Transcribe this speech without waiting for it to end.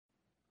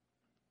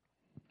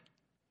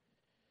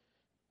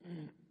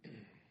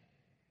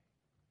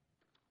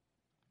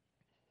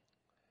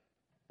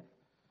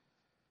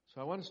So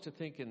I want us to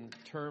think in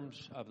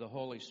terms of the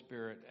Holy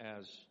Spirit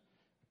as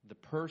the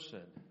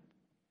person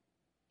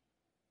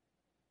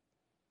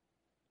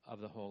of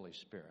the Holy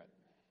Spirit.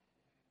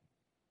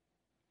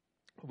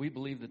 We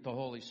believe that the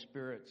Holy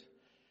Spirit's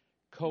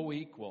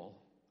co-equal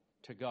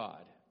to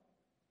God.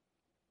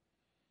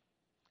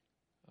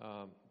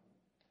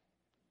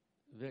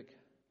 Vic,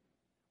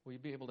 will you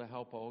be able to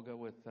help Olga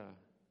with...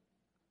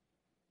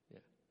 Yeah.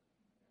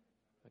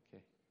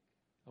 Okay.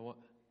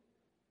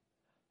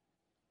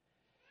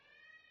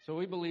 So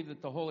we believe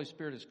that the Holy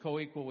Spirit is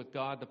co-equal with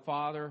God the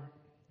Father,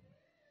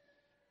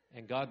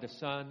 and God the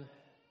Son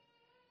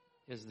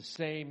is the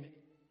same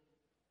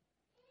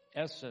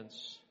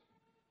essence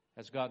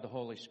as God the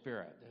Holy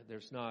Spirit.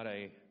 There's not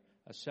a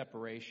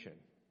separation.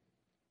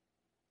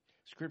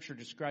 Scripture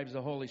describes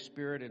the Holy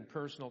Spirit in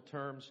personal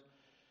terms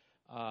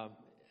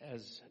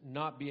as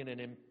not being an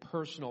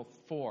impersonal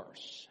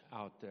force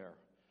out there,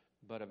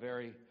 but a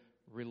very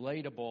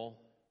relatable,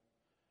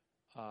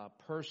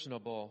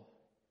 personable,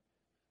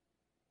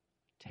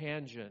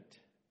 tangent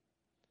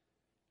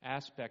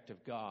aspect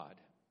of God.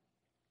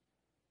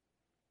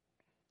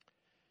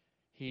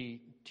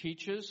 He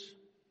teaches.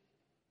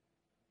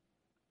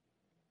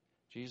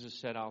 Jesus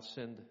said, I'll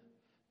send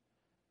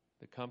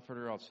the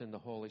Comforter, I'll send the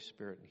Holy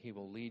Spirit, and He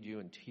will lead you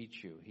and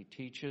teach you. He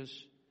teaches.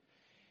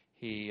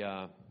 He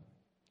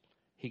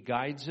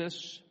guides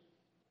us.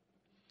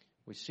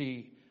 We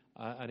see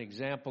an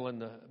example in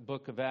the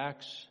book of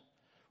Acts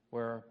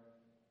where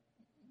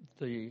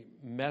the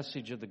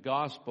message of the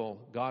gospel,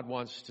 God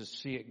wants to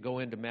see it go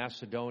into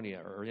Macedonia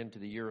or into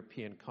the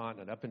European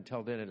continent. Up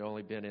until then, it had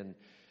only been in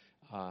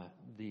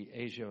the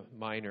Asia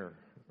Minor,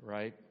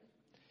 right?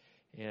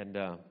 And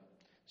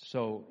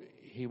so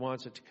he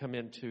wants it to come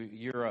into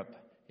Europe,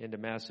 into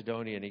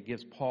Macedonia, and he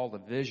gives Paul the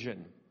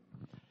vision,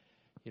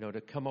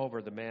 to come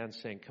over, the man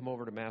saying, come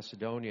over to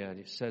Macedonia. And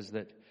he says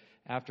that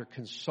after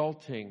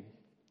consulting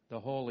the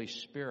Holy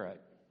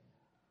Spirit,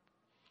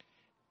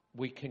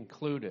 we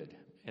concluded,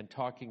 and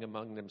talking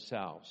among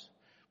themselves,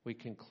 we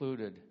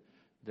concluded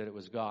that it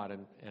was God,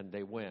 and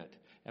they went.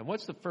 And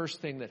what's the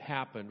first thing that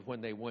happened when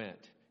they went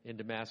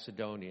into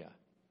Macedonia?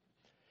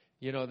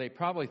 They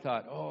probably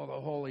thought, oh, the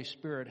Holy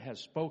Spirit has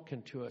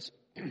spoken to us.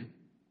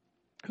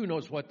 Who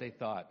knows what they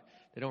thought?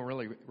 They don't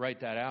really write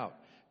that out.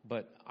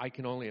 But I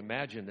can only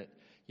imagine that,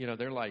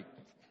 they're like,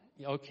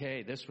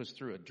 okay, this was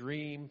through a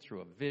dream,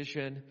 through a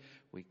vision.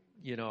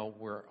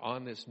 We're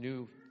on this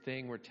new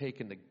thing. We're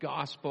taking the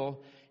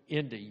gospel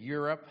into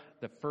Europe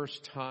the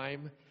first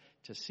time.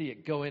 To see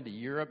it go into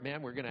Europe,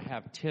 man, we're going to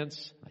have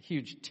tents, a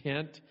huge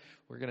tent.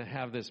 We're going to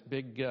have this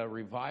big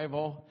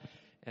revival.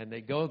 And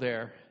they go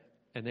there,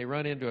 and they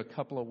run into a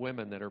couple of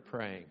women that are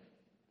praying.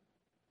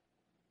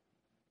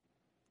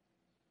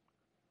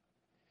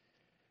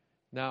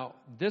 Now,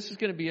 this is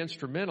going to be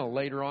instrumental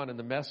later on in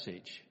the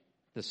message,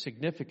 the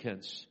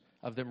significance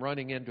of them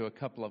running into a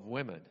couple of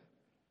women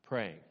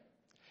praying.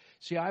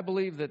 See, I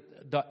believe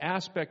that the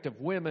aspect of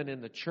women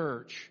in the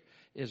church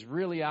is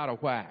really out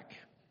of whack.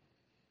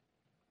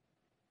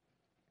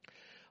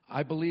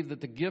 I believe that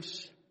the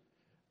gifts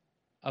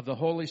of the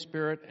Holy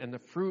Spirit and the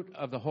fruit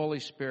of the Holy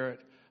Spirit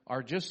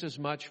are just as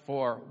much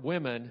for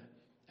women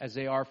as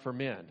they are for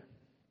men.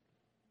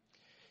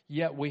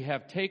 Yet we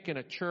have taken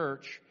a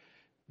church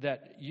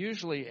that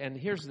usually, and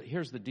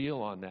here's the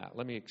deal on that.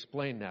 Let me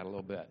explain that a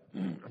little bit.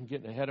 I'm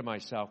getting ahead of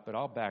myself, but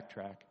I'll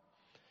backtrack.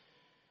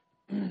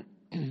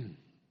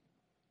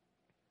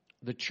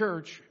 The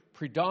church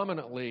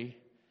predominantly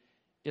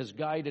is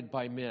guided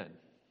by men.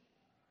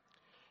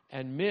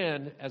 And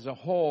men, as a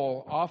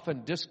whole,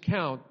 often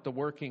discount the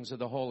workings of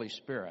the Holy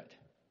Spirit.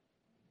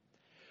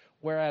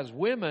 Whereas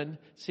women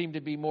seem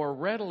to be more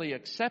readily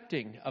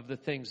accepting of the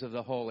things of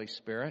the Holy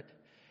Spirit,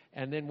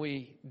 and then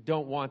we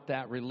don't want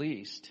that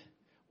released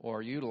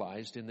or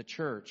utilized in the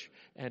church.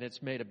 And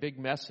it's made a big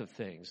mess of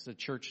things. The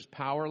church is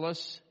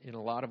powerless in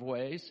a lot of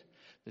ways.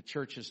 The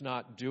church is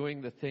not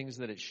doing the things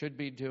that it should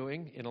be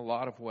doing in a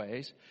lot of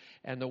ways.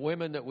 And the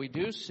women that we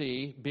do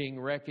see being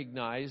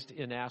recognized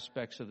in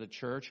aspects of the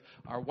church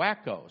are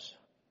wackos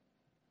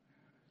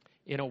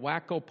in a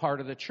wacko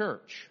part of the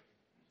church.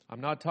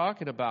 I'm not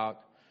talking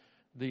about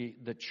the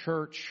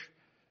church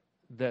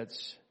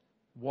that's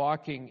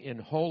walking in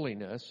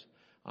holiness.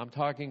 I'm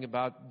talking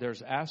about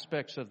there's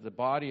aspects of the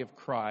body of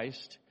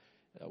Christ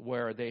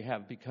where they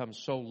have become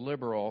so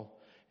liberal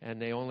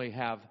and they only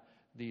have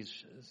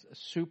these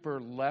super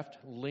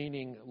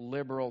left-leaning,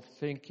 liberal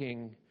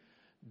thinking,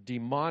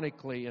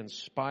 demonically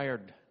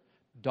inspired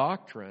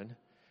doctrine,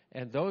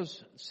 and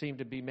those seem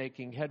to be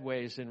making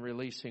headways in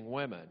releasing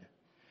women.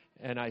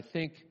 And I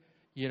think,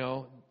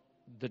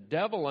 the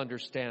devil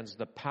understands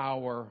the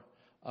power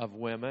of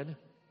women.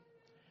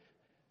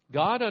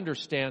 God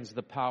understands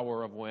the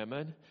power of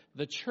women.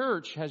 The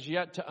church has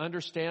yet to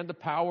understand the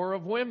power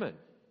of women.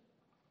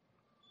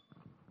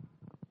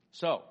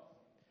 So,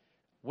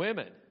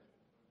 women,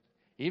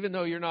 even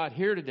though you're not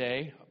here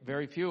today,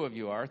 very few of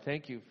you are.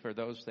 Thank you for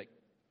those that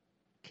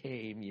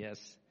came. Yes,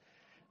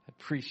 I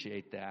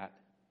appreciate that.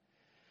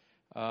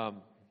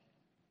 But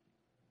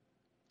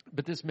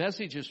this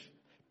message is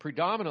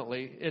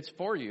predominantly, it's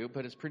for you,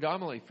 but it's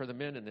predominantly for the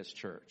men in this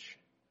church.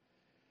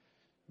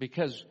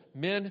 Because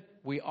men,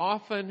 we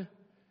often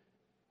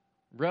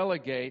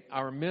relegate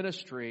our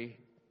ministry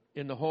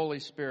in the Holy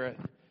Spirit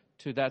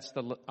to that's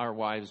our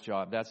wives'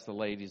 job. That's the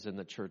ladies in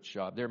the church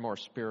job. They're more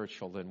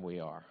spiritual than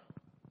we are.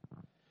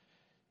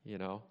 You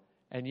know?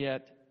 And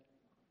yet,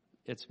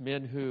 it's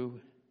men who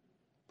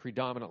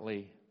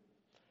predominantly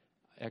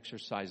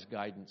exercise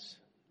guidance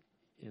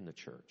in the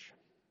church.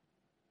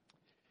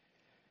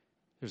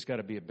 There's got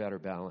to be a better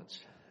balance.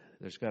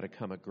 There's got to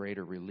come a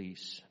greater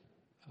release,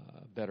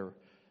 better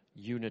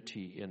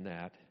unity in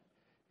that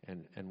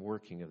and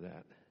working of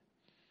that.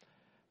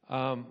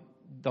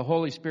 The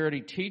Holy Spirit, He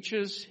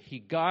teaches, He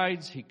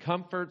guides, He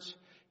comforts,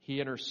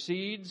 He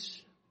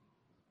intercedes.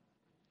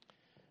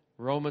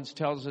 Romans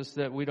tells us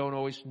that we don't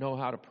always know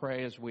how to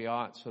pray as we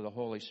ought, so the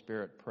Holy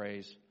Spirit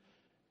prays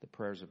the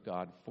prayers of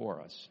God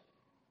for us.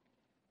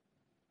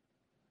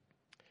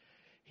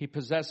 He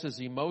possesses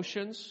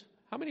emotions.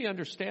 How many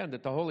understand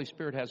that the Holy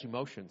Spirit has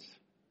emotions?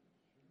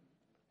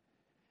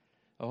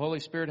 The Holy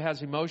Spirit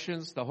has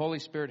emotions, the Holy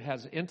Spirit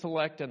has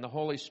intellect, and the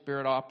Holy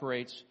Spirit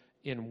operates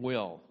in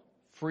will,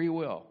 free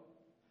will.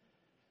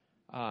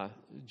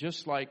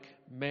 Just like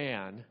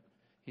man,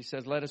 He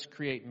says, let us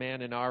create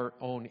man in our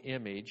own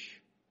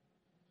image,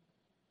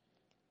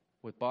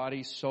 with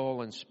body,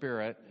 soul, and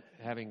spirit,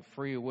 having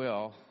free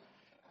will.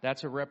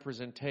 That's a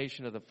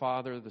representation of the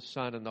Father, the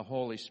Son, and the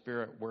Holy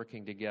Spirit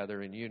working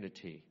together in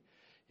unity.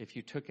 If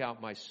you took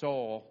out my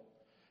soul,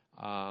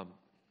 I'd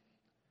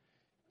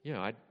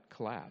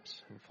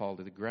collapse and fall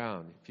to the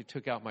ground. If you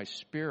took out my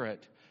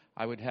spirit,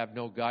 I would have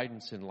no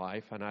guidance in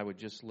life, and I would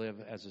just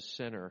live as a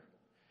sinner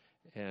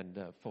and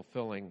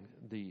fulfilling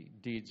the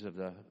deeds of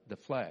the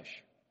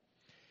flesh.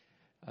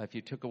 If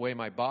you took away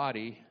my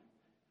body,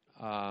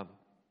 I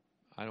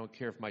don't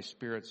care if my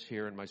spirit's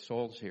here and my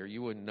soul's here,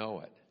 you wouldn't know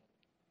it.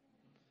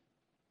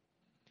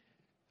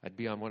 I'd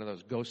be on one of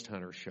those ghost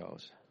hunter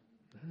shows.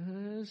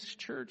 This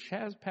church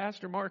has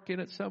Pastor Mark in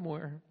it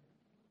somewhere.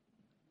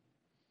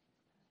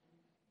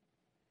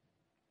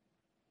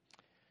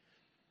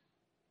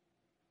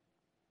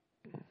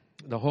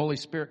 The Holy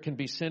Spirit can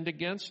be sinned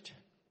against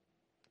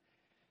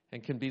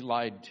and can be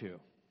lied to.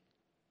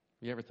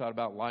 You ever thought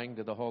about lying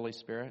to the Holy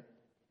Spirit?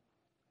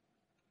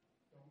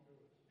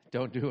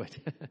 Don't do it.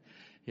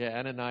 Yeah,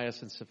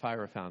 Ananias and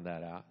Sapphira found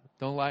that out.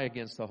 Don't lie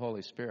against the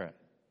Holy Spirit.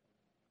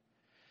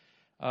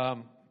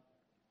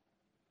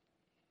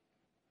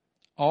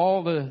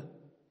 All the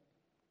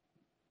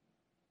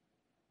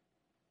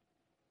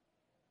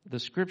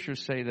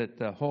scriptures say that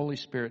the Holy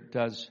Spirit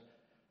does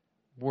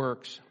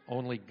works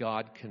only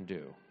God can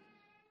do.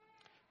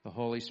 The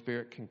Holy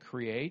Spirit can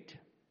create,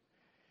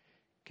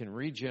 can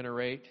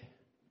regenerate,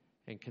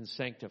 and can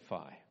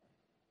sanctify.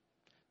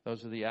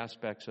 Those are the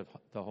aspects of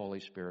the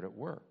Holy Spirit at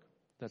work.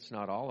 That's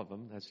not all of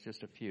them. That's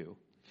just a few.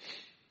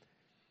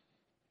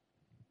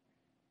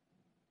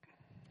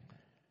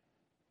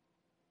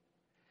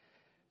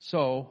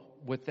 So,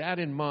 with that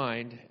in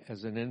mind,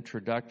 as an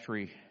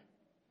introductory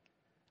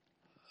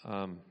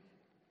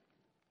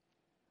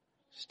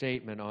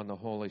statement on the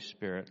Holy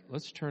Spirit,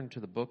 let's turn to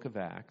the book of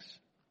Acts,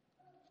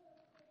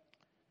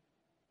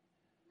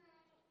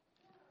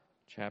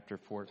 chapter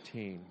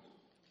 14.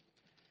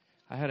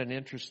 I had an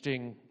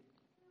interesting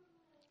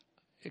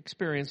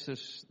experience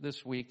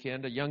this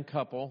weekend. A young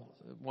couple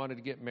wanted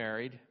to get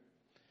married,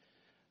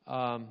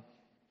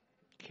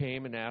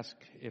 came and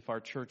asked if our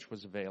church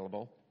was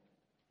available.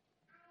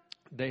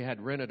 They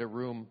had rented a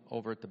room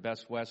over at the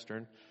Best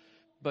Western,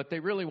 but they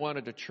really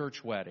wanted a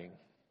church wedding.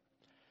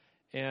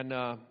 And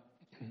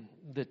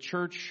the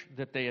church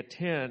that they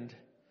attend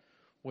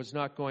was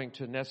not going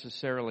to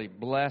necessarily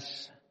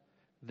bless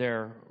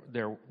their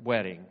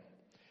wedding.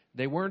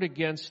 They weren't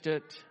against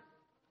it.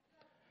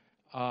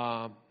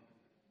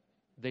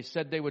 They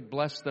said they would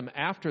bless them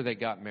after they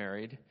got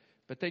married,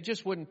 but they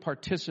just wouldn't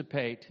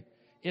participate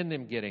in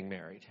them getting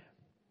married,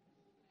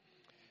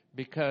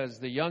 because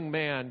the young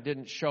man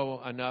didn't show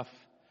enough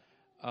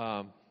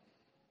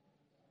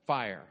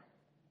fire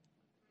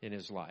in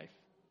his life.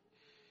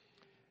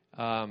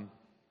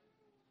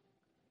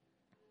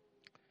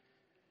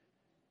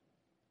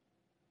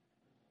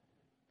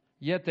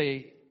 Yet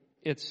the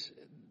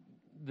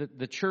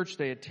church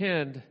they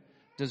attend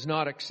does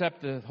not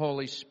accept the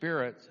Holy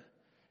Spirit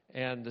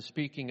and the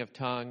speaking of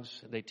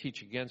tongues. They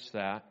teach against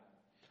that.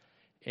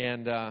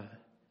 And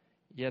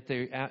yet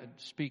they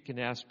speak in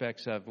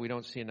aspects of, we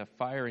don't see enough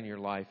fire in your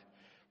life.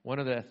 One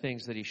of the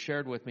things that he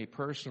shared with me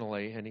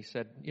personally, and he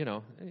said,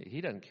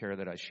 he doesn't care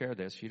that I share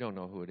this. You don't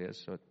know who it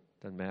is, so it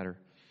doesn't matter.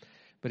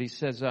 But he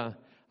says,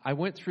 I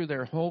went through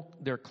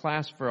their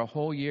class for a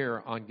whole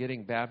year on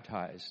getting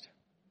baptized.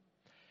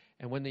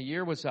 And when the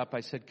year was up,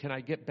 I said, can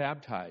I get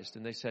baptized?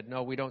 And they said,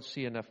 no, we don't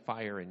see enough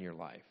fire in your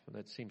life. And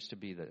that seems to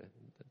be the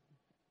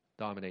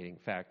dominating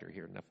factor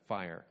here, enough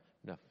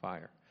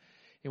fire.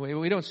 Anyway,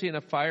 we don't see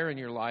enough fire in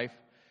your life,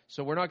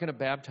 so we're not going to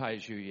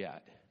baptize you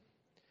yet.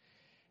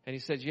 And he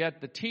says,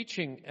 yet the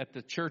teaching at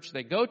the church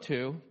they go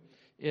to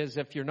is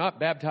if you're not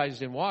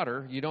baptized in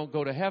water, you don't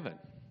go to heaven.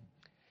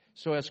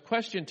 So his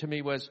question to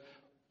me was,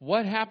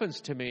 what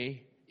happens to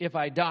me if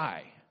I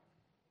die?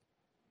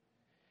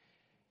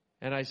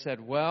 And I said,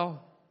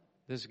 well,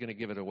 this is going to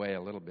give it away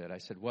a little bit. I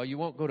said, well, you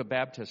won't go to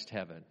Baptist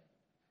heaven.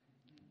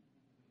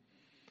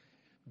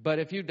 But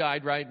if you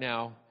died right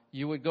now,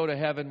 you would go to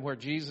heaven where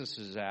Jesus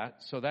is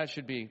at, so that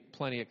should be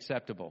plenty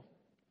acceptable.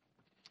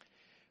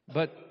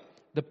 But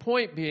the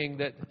point being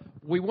that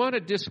we want to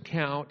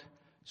discount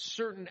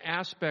certain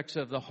aspects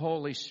of the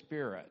Holy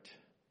Spirit.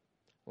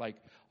 Like,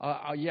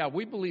 yeah,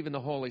 we believe in the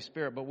Holy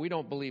Spirit, but we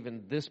don't believe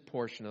in this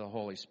portion of the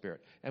Holy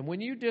Spirit. And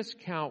when you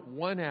discount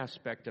one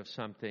aspect of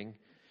something,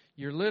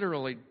 you're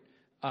literally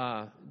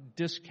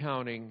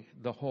discounting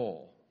the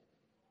whole,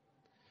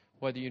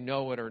 whether you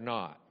know it or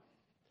not.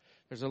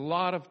 There's a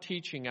lot of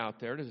teaching out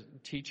there to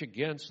teach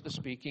against the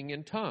speaking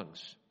in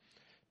tongues.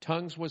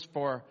 Tongues was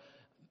for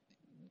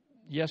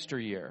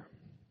yesteryear.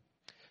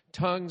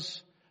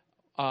 Tongues,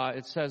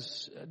 it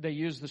says, they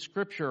use the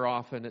scripture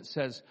often. It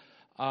says,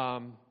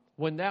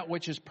 when that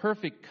which is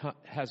perfect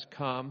has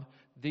come,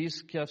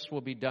 these gifts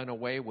will be done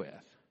away with.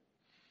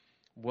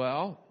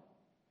 Well,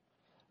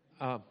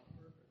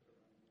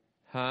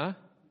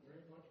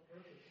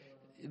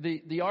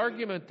 The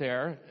argument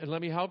there, and let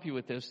me help you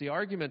with this, the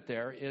argument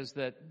there is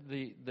that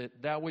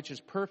that which is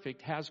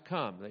perfect has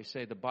come. They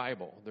say the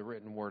Bible, the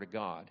written word of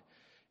God,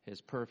 is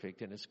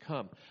perfect and has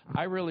come.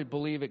 I really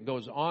believe it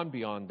goes on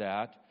beyond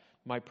that.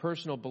 My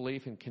personal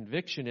belief and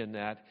conviction in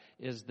that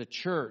is the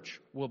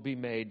church will be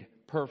made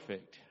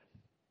perfect.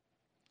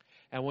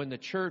 And when the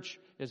church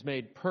is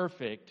made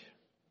perfect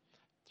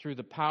through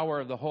the power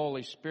of the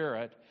Holy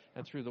Spirit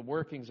and through the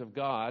workings of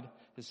God,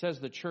 it says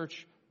the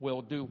church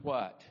will do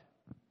what?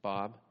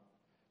 Bob,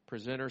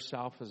 present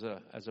herself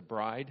as a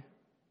bride?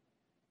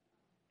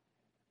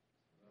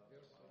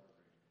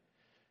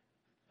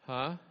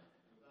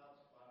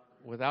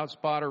 Without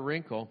spot or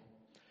wrinkle.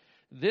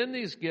 Then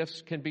these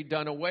gifts can be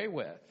done away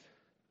with.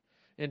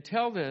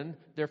 Until then,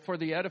 they're for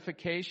the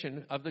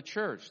edification of the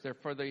church. They're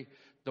for the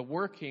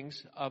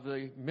workings of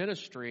the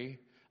ministry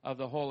of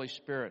the Holy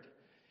Spirit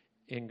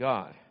in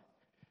God.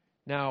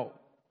 Now,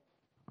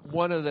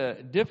 one of the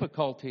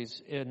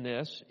difficulties in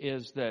this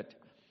is that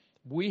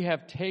we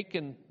have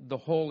taken the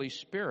Holy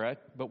Spirit,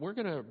 but we're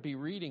going to be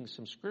reading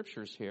some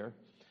scriptures here.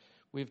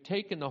 We've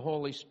taken the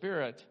Holy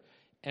Spirit,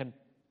 and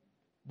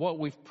what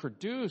we've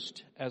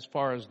produced as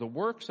far as the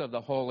works of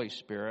the Holy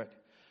Spirit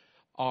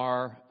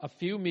are a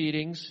few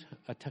meetings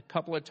a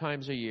couple of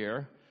times a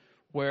year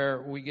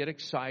where we get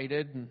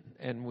excited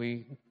and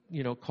we,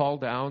 call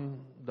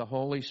down the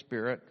Holy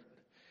Spirit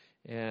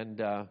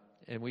and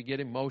we get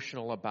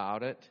emotional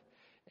about it.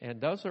 And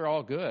those are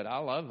all good. I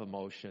love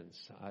emotions.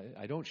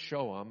 I don't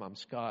show them. I'm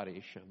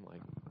Scottish. I'm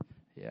like,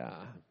 yeah,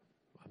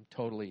 I'm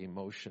totally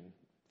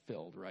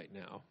emotion-filled right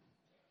now.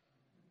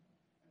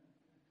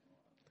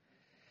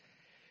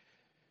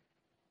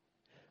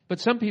 But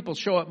some people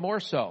show it more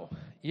so.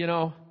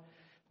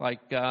 Like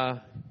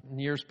in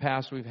years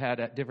past, we've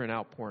had different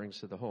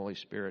outpourings of the Holy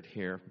Spirit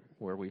here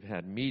where we've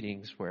had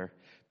meetings where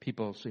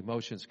people's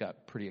emotions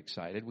got pretty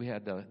excited. We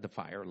had the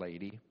fire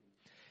lady.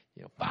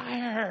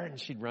 Fire! And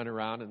she'd run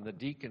around and the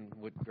deacon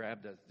would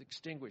grab the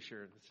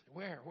extinguisher and say,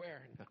 where?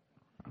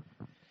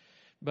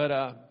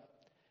 But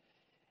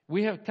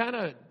we have kind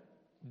of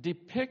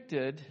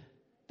depicted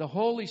the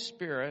Holy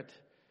Spirit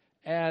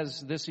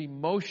as this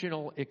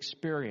emotional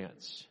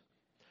experience.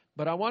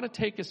 But I want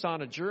to take us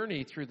on a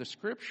journey through the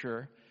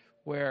scripture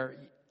where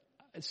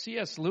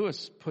C.S.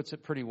 Lewis puts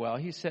it pretty well.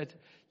 He said,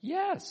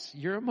 yes,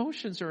 your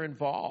emotions are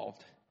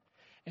involved.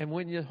 And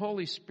when you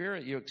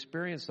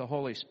experience the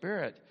Holy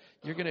Spirit,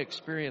 you're going to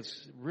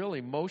experience real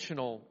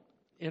emotional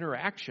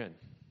interaction.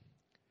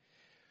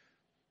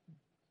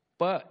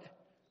 But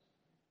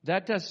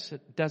that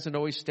doesn't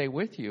always stay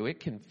with you. It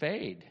can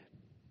fade.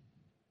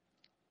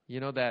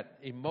 That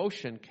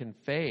emotion can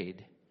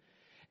fade.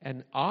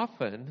 And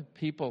often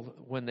people,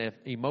 when the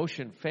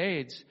emotion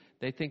fades,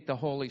 they think the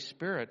Holy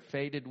Spirit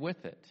faded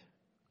with it.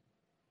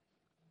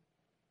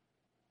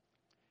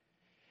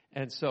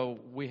 And so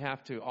we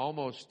have to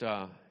almost,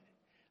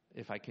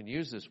 if I can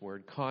use this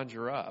word,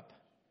 conjure up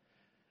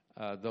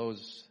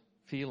those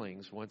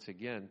feelings once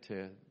again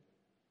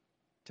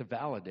to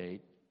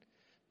validate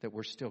that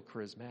we're still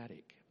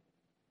charismatic.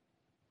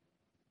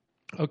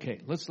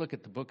 Okay, let's look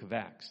at the book of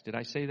Acts. Did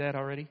I say that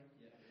already?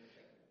 Yeah.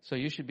 So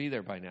you should be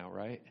there by now,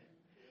 right? Yeah.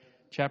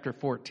 Chapter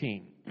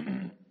 14.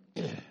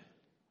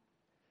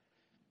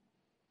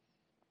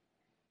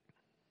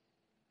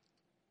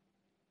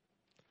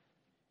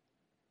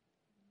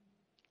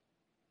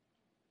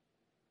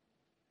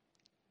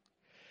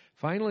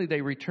 Finally, they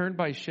returned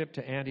by ship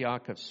to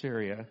Antioch of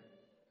Syria.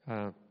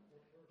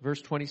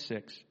 Verse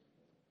 26.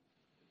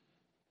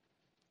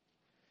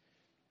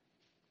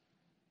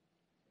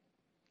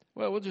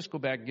 Well, we'll just go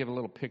back and give a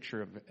little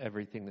picture of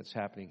everything that's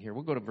happening here.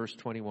 We'll go to verse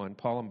 21.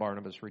 Paul and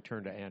Barnabas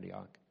returned to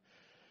Antioch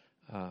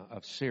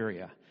of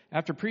Syria.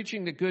 After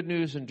preaching the good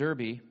news in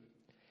Derbe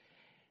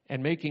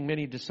and making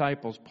many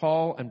disciples,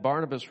 Paul and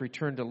Barnabas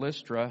returned to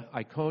Lystra,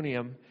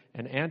 Iconium,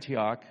 and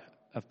Antioch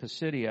of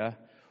Pisidia,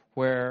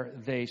 where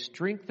they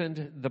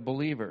strengthened the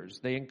believers.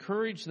 They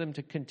encouraged them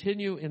to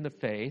continue in the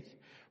faith,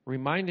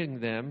 reminding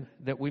them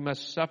that we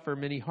must suffer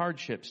many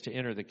hardships to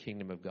enter the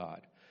kingdom of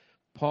God.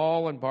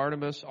 Paul and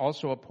Barnabas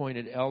also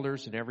appointed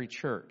elders in every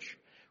church.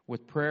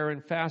 With prayer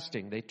and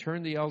fasting, they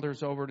turned the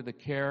elders over to the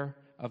care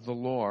of the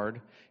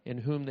Lord, in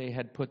whom they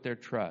had put their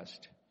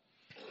trust.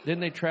 Then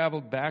they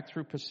traveled back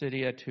through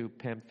Pisidia to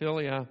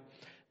Pamphylia.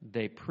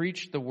 They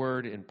preached the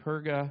word in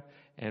Perga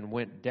and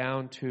went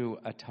down to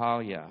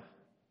Attalia.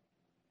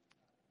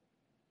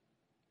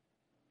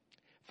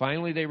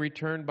 Finally, they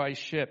returned by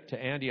ship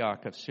to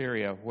Antioch of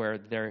Syria, where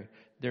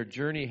their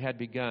journey had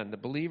begun. The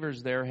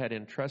believers there had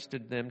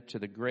entrusted them to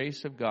the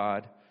grace of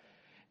God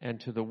and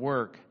to the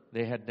work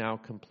they had now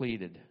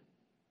completed.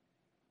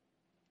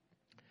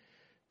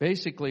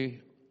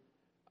 Basically,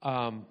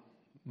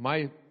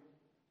 my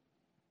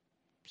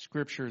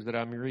scriptures that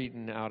I'm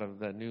reading out of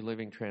the New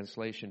Living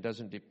Translation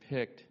doesn't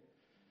depict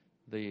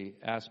the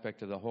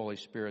aspect of the Holy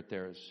Spirit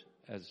there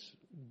as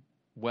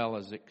well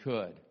as it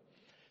could.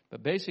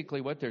 But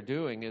basically what they're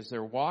doing is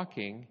they're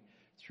walking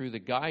through the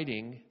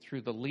guiding,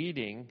 through the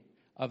leading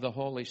of the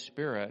Holy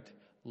Spirit,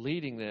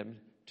 leading them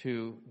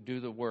to do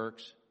the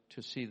works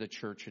to see the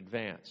church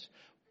advance.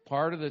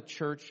 Part of the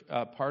church,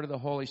 part of the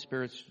Holy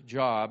Spirit's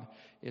job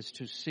is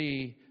to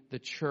see the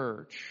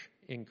church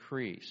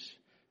increase,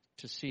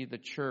 to see the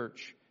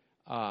church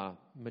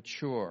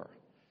mature,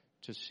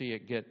 to see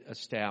it get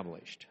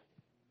established.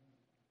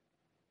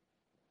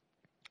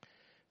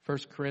 1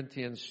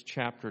 Corinthians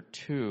chapter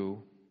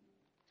 2.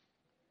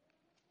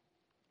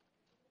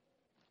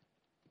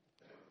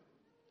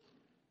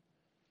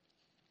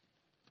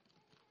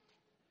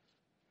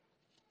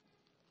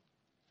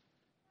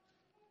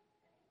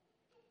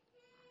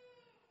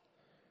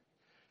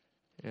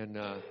 And,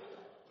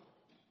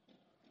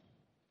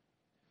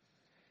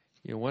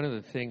 one of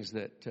the things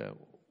that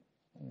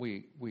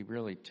we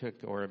really took,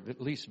 or at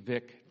least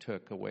Vic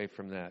took away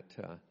from that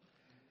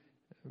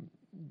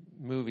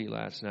movie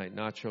last night,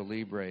 Nacho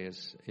Libre,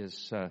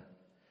 is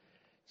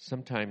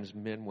sometimes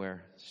men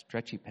wear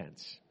stretchy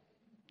pants.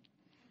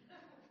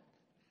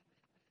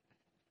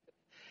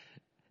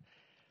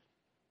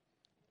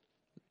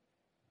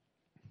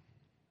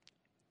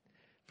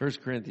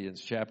 First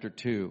Corinthians chapter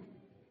 2.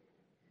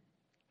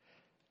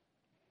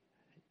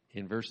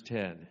 In verse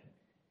 10,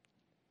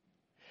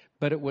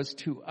 but it was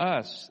to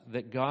us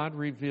that God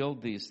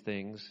revealed these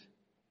things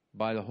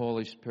by the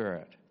Holy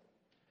Spirit.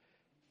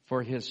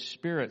 For His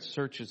Spirit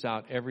searches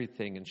out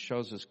everything and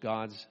shows us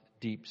God's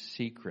deep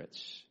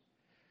secrets.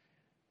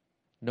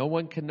 No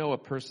one can know a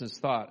person's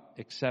thought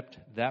except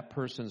that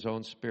person's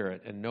own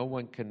spirit, and no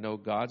one can know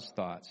God's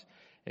thoughts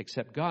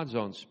except God's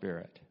own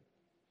Spirit.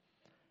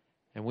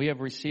 And we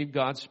have received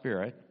God's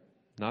Spirit,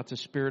 not the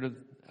spirit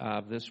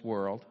of this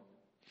world,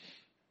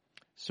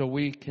 so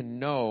we can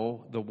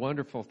know the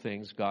wonderful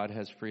things God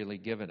has freely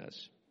given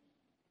us.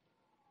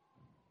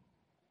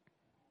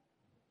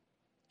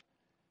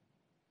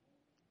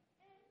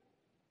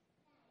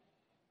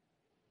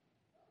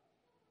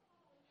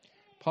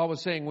 Paul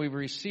was saying we've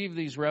received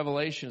these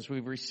revelations,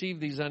 we've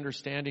received these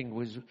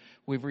understandings,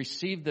 we've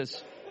received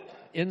this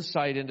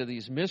insight into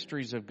these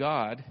mysteries of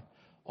God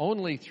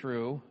only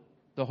through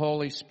the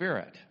Holy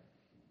Spirit.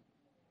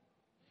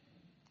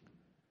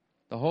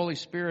 The Holy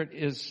Spirit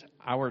is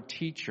our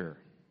teacher.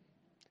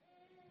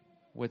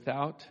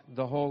 Without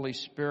the Holy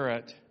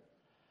Spirit,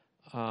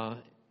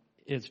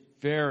 it's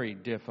very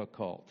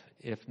difficult,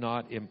 if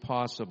not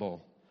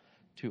impossible,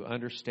 to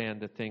understand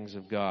the things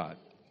of God.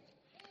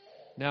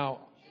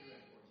 Now,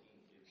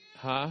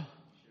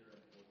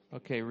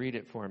 Okay, read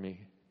it for me.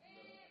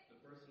 The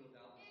person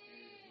without the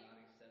Spirit does not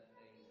accept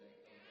things that come from the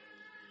Spirit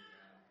of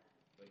God,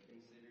 but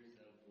considers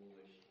them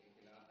foolish and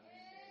cannot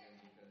understand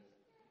them because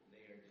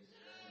they are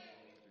discerned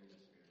only through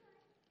the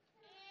Spirit.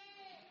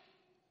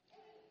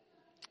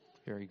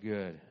 Very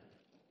good.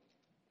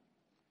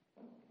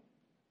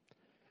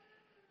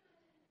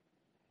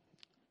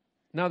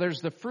 Now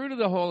there's the fruit of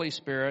the Holy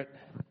Spirit,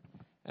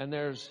 and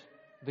there's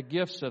the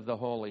gifts of the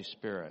Holy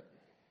Spirit.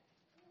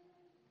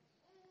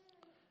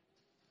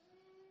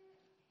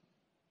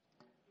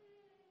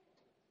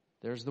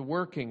 There's the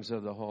workings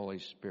of the Holy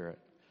Spirit.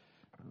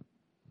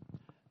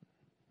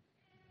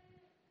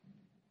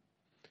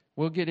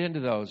 We'll get into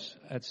those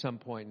at some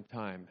point in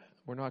time.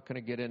 We're not going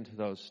to get into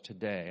those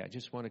today. I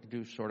just want to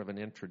do sort of an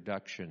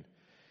introduction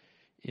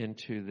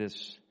into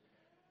this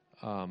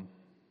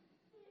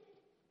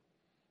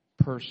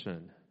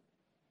person,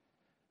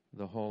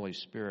 the Holy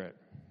Spirit.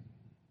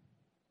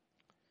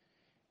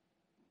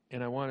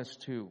 And I want us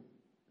to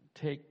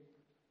take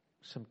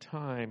some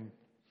time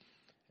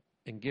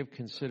and give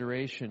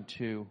consideration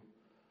to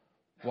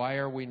why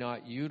are we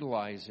not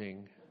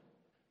utilizing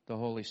the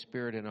Holy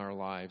Spirit in our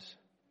lives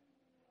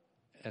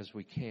as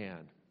we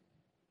can.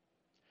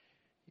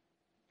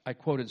 I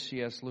quoted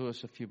C.S.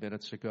 Lewis a few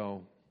minutes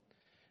ago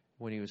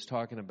when he was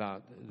talking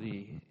about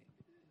the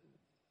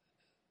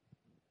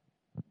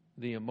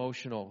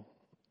emotional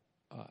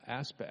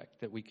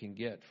aspect that we can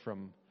get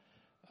from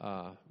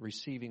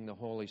receiving the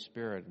Holy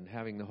Spirit and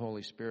having the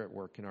Holy Spirit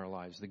work in our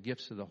lives, the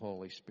gifts of the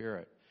Holy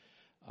Spirit.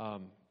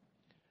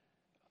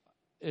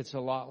 It's a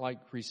lot like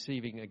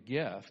receiving a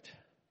gift.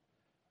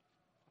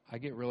 I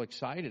get real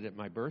excited at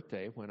my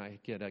birthday when I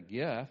get a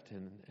gift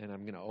and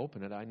I'm going to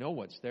open it. I know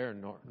what's there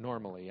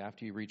normally.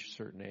 After you reach a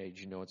certain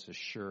age, you know it's a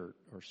shirt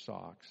or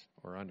socks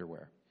or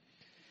underwear.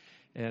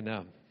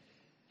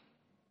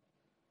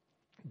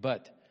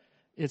 But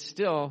it's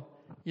still,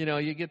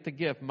 you get the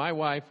gift. My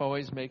wife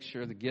always makes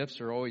sure the gifts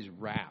are always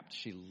wrapped.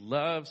 She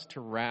loves to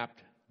wrap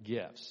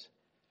gifts.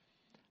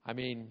 I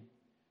mean,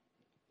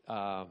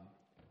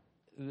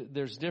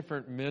 there's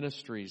different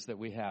ministries that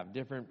we have,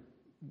 different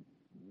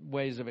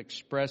ways of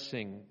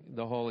expressing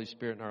the Holy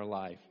Spirit in our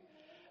life.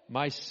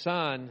 My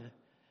son,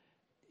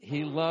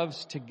 he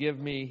loves to give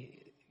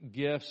me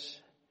gifts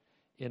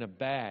in a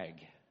bag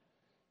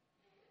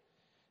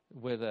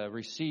with a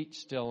receipt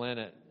still in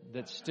it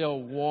that's still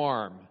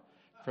warm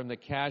from the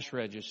cash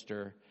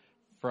register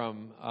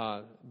from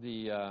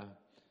the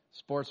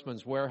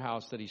Sportsman's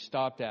Warehouse that he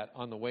stopped at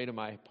on the way to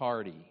my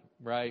party,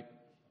 right?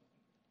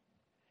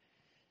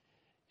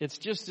 It's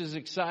just as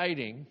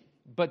exciting,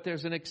 but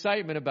there's an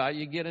excitement about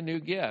you get a new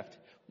gift.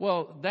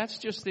 Well, that's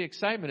just the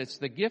excitement. It's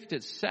the gift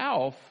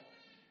itself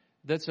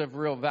that's of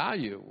real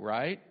value,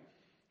 right?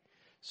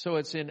 So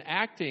it's in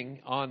acting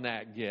on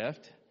that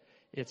gift,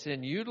 it's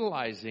in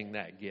utilizing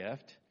that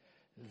gift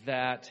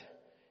that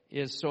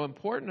is so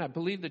important. I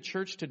believe the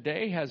church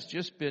today has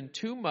just been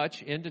too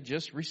much into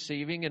just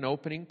receiving and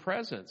opening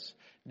presents,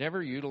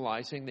 never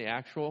utilizing the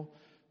actual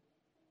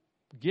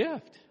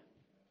gift.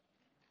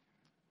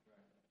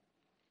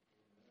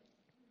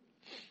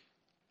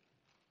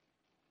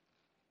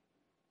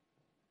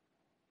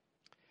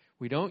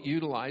 We don't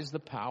utilize the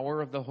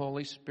power of the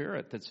Holy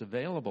Spirit that's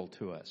available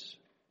to us.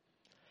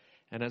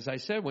 And as I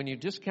said, when you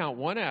discount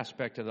one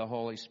aspect of the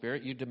Holy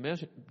Spirit, you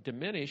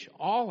diminish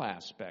all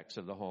aspects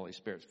of the Holy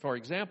Spirit. For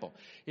example,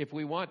 if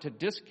we want to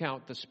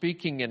discount the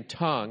speaking in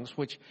tongues,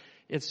 which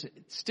it's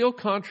still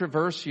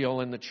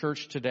controversial in the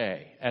church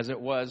today, as it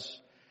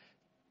was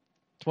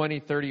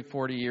 20, 30,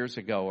 40 years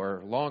ago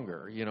or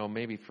longer,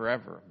 maybe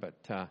forever.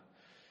 But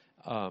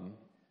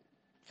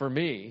for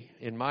me,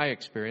 in my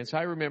experience,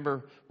 I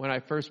remember when I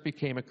first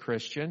became a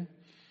Christian,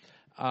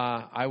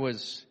 I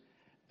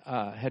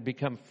had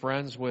become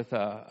friends with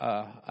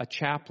a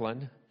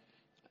chaplain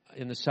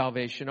in the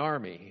Salvation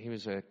Army. He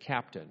was a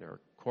captain or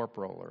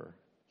corporal or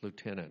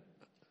lieutenant.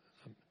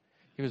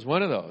 He was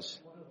one of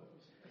those.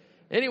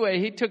 Anyway,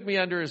 he took me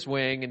under his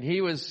wing and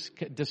he was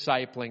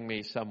discipling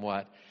me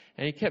somewhat.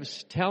 And he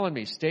kept telling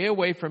me, stay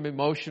away from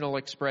emotional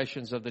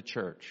expressions of the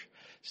church.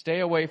 Stay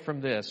away from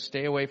this,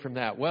 stay away from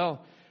that.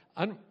 Well,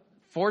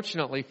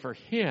 unfortunately for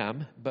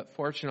him, but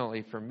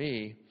fortunately for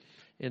me,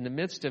 in the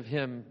midst of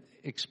him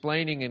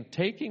explaining and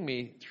taking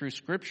me through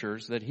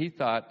scriptures that he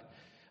thought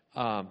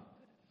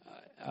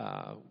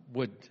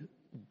would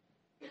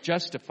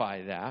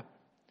justify that,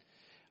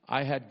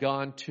 I had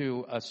gone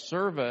to a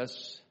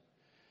service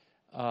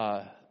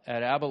at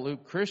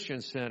Abalut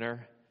Christian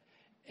Center,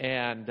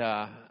 and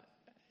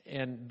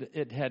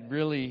it had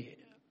really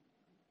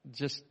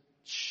just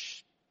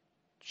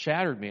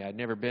shattered me. I'd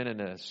never been in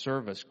a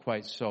service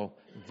quite so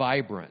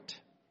vibrant.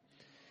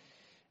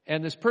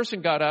 And this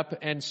person got up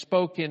and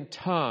spoke in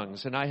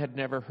tongues, and I had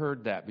never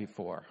heard that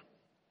before.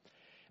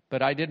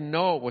 But I didn't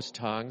know it was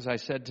tongues. I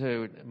said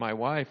to my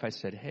wife, I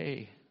said,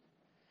 hey,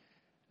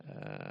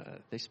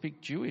 they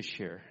speak Jewish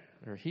here,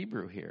 or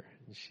Hebrew here.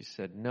 And she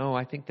said, no,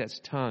 I think that's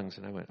tongues.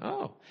 And I went,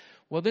 oh.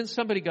 Well, then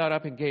somebody got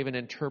up and gave an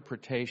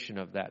interpretation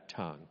of that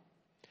tongue.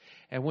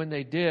 And when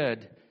they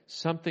did,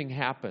 something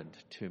happened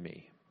to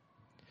me.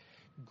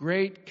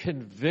 Great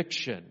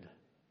conviction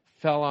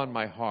fell on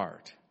my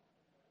heart.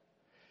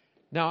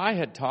 Now, I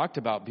had talked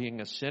about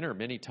being a sinner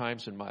many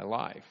times in my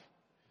life.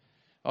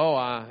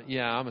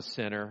 Yeah, I'm a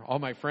sinner. All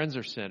my friends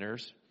are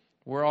sinners.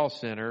 We're all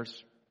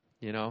sinners.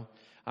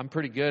 I'm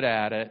pretty good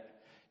at it.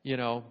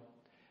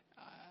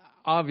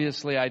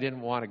 Obviously, I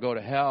didn't want to go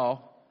to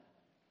hell.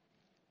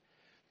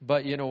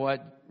 But you know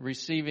what?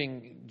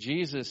 Receiving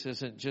Jesus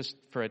isn't just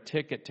for a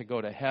ticket to go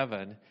to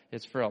heaven.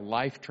 It's for a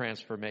life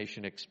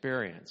transformation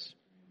experience.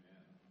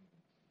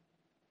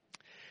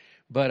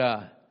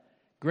 But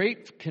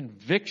great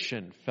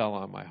conviction fell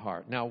on my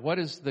heart. Now, what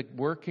is the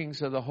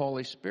workings of the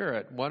Holy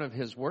Spirit? One of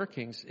his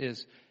workings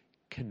is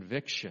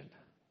conviction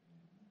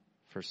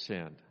for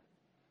sin.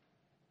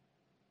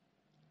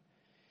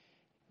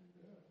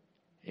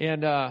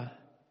 And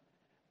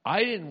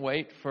I didn't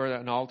wait for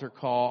an altar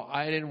call.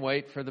 I didn't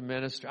wait for the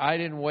minister. I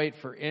didn't wait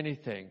for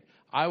anything.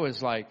 I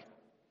was like,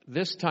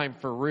 this time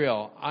for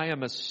real, I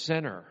am a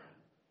sinner.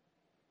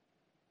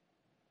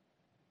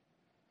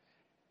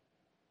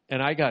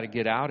 And I got to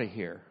get out of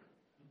here.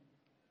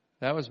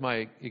 That was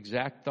my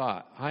exact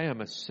thought. I am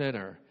a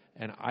sinner,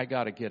 and I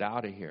got to get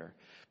out of here.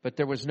 But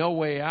there was no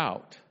way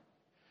out.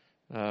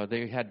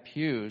 They had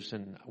pews,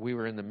 and we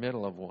were in the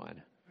middle of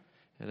one.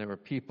 And there were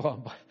people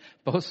on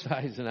both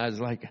sides, and I was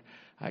like,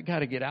 I got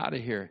to get out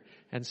of here.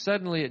 And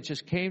suddenly it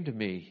just came to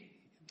me.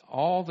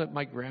 all that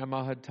my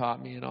grandma had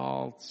taught me in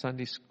all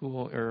Sunday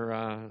school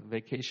or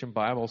vacation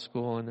Bible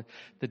school, and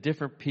the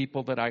different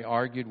people that I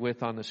argued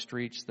with on the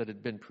streets that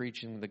had been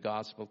preaching the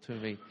gospel to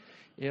me,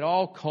 it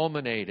all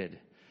culminated.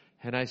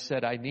 And I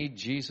said, I need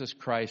Jesus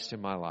Christ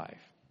in my life.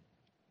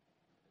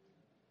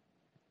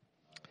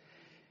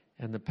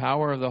 And the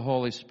power of the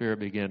Holy Spirit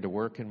began to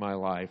work in my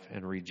life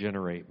and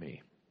regenerate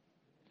me.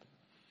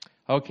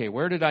 Okay,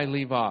 where did I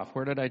leave off?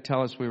 Where did I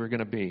tell us we were going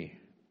to be?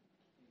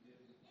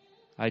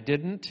 I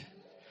didn't?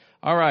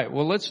 All right,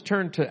 well, let's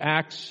turn to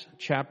Acts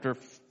chapter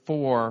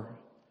 4.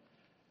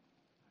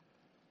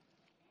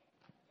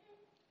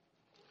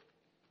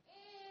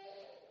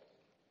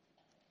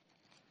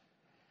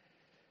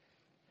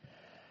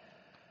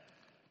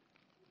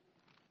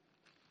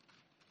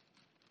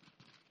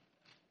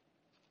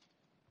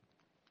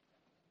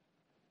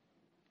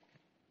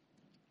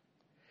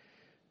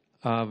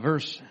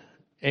 Verse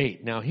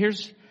 8. Now,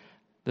 here's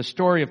the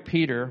story of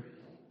Peter.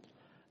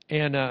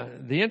 And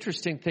the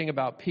interesting thing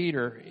about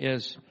Peter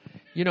is,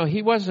 you know,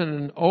 he wasn't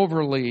an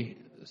overly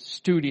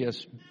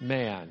studious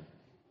man.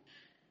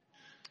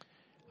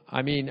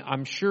 I mean,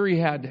 I'm sure he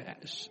had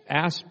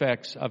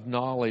aspects of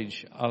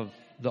knowledge of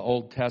the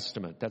Old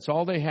Testament. That's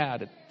all they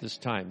had at this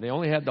time. They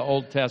only had the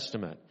Old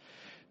Testament.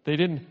 They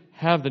didn't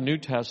have the New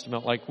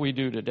Testament like we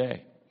do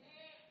today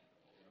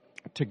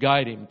to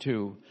guide him,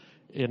 to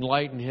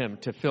enlighten him,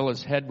 to fill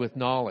his head with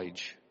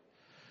knowledge.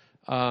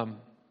 So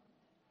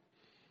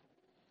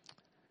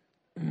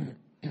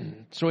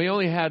he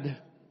only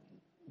had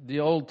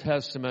the Old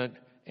Testament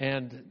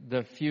and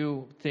the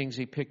few things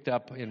he picked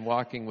up in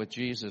walking with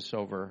Jesus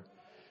over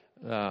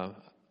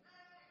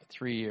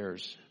 3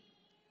 years.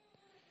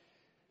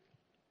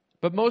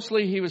 But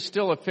mostly he was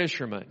still a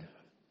fisherman.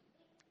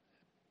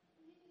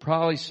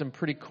 Probably some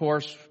pretty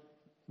coarse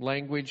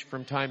language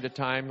from time to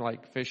time,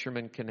 like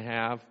fishermen can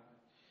have.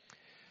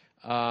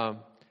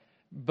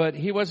 But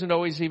he wasn't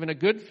always even a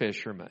good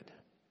fisherman.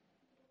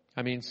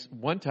 I mean,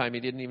 one time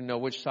he didn't even know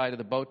which side of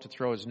the boat to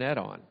throw his net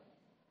on.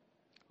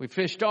 We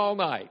fished all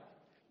night.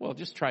 Well,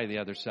 just try the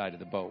other side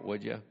of the boat,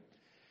 would you?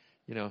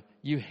 You know,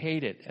 you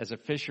hate it as a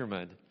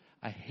fisherman.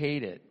 I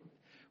hate it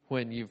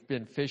when you've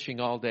been fishing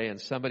all day and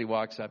somebody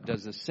walks up,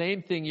 does the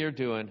same thing you're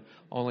doing,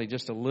 only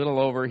just a little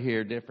over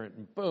here different,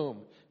 and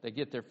boom, they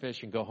get their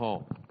fish and go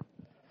home.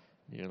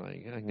 You're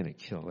like, I'm going to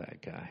kill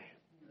that guy.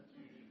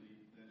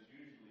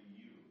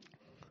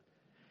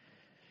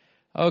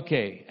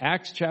 Okay,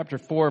 Acts chapter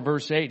 4,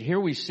 verse 8. Here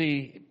we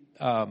see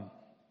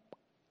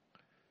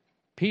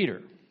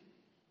Peter.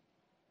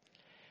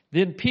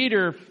 Then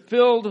Peter,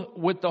 filled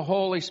with the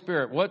Holy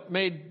Spirit. What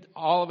made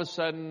all of a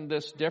sudden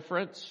this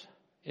difference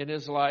in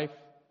his life?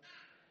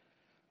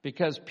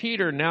 Because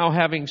Peter, now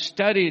having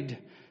studied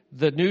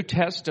the New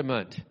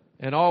Testament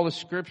and all the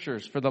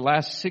scriptures for the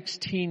last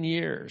 16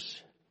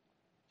 years,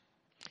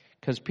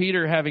 because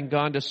Peter having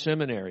gone to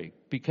seminary,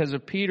 because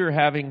of Peter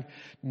having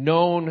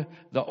known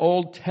the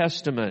Old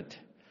Testament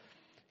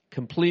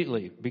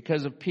completely,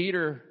 because of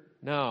Peter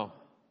now,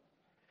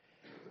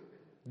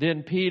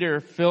 then Peter,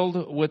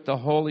 filled with the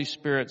Holy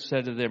Spirit,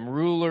 said to them,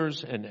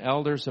 rulers and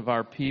elders of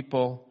our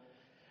people,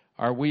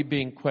 are we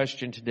being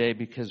questioned today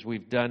because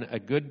we've done a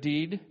good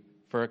deed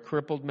for a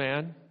crippled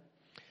man?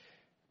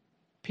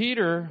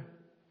 Peter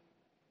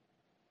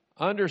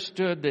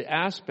understood the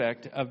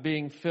aspect of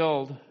being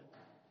filled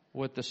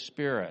with the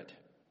Spirit.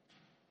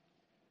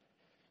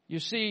 You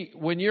see,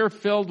 when you're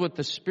filled with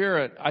the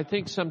Spirit, I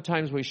think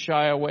sometimes we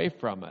shy away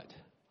from it.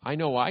 I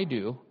know I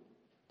do.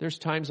 There's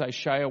times I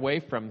shy away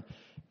from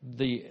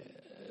the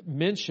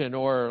mention,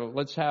 or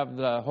let's have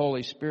the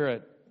Holy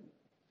Spirit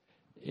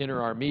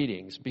enter our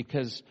meetings,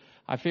 because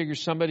I figure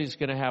somebody's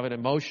going to have an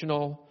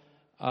emotional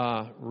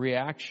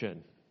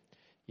reaction,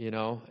 you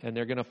know, and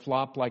they're going to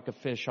flop like a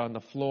fish on the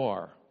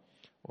floor,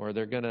 or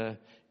they're going to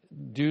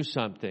do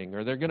something,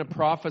 or they're going to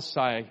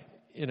prophesy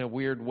in a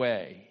weird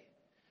way.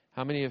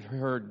 How many have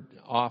heard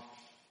off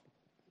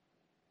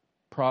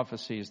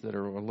prophecies that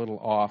are a little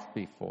off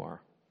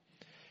before?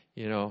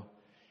 You know,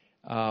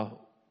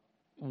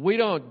 we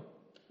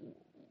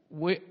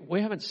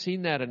haven't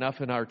seen that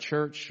enough in our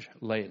church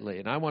lately,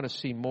 and I want to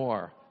see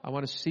more. I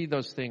want to see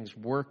those things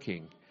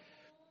working.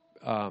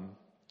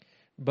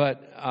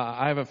 But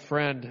I have a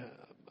friend,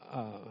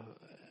 I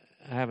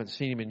haven't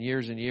seen him in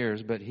years and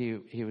years, but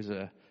he was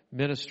a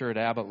minister at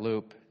Abbott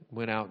Loop,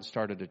 went out and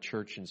started a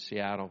church in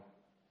Seattle.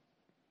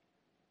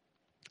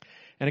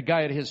 And a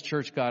guy at his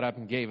church got up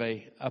and gave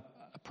a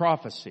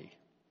prophecy.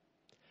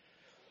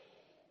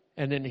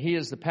 And then he,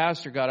 as the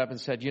pastor, got up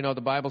and said, you know, the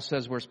Bible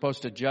says we're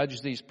supposed to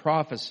judge these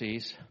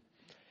prophecies.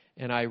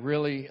 And I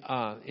really,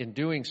 in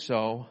doing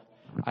so,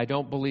 I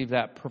don't believe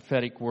that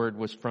prophetic word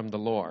was from the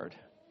Lord.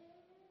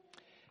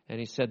 And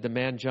he said, the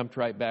man jumped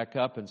right back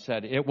up and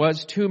said, it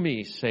was to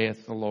me,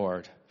 saith the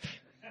Lord.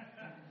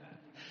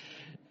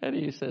 And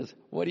he says,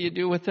 what do you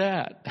do with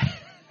that?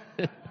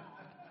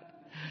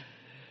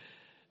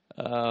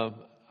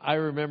 I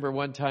remember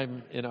one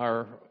time in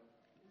our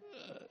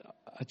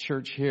a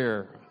church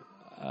here,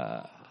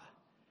 a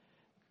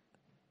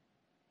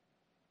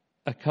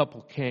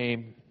couple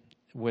came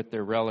with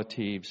their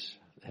relatives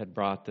had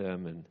brought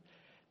them, and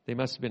they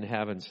must have been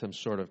having some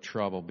sort of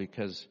trouble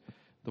because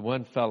the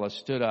one fella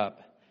stood up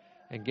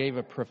and gave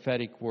a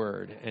prophetic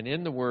word. And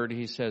in the word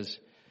he says,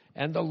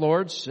 "And the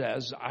Lord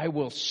says, I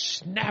will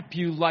snap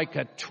you like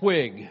a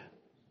twig."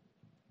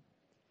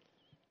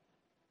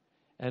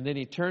 And then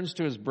he turns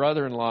to his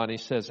brother-in-law and he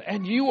says,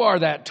 "And you are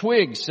that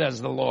twig,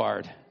 says the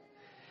Lord."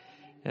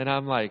 And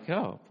I'm like,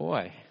 oh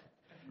boy.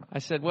 I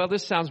said, well,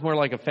 this sounds more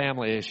like a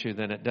family issue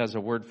than it does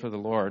a word for the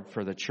Lord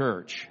for the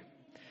church.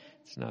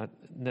 It's not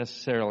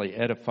necessarily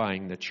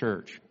edifying the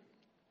church.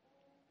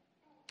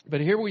 But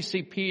here we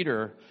see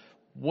Peter,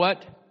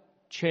 what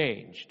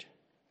changed?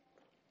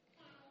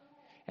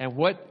 And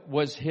what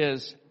was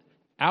his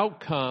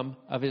outcome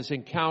of his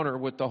encounter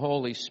with the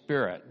Holy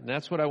Spirit? And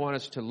that's what I want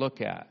us to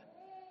look at.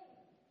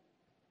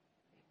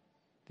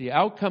 The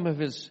outcome of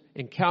his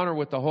encounter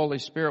with the Holy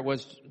Spirit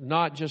was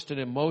not just an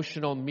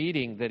emotional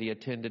meeting that he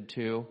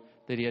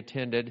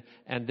attended,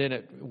 and then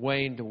it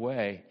waned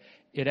away.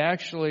 It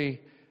actually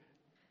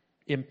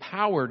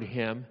empowered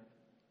him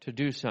to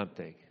do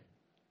something.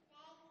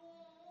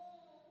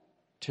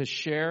 To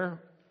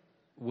share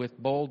with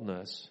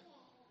boldness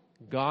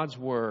God's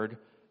Word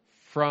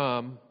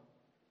from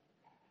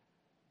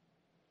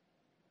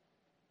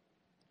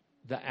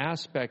the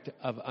aspect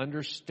of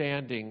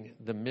understanding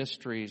the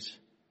mysteries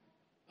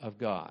of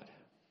God.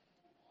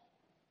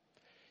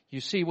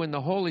 You see, when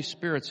the Holy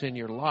Spirit's in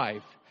your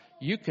life,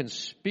 you can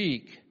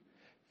speak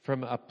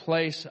from a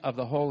place of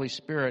the Holy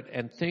Spirit,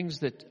 and things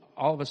that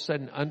all of a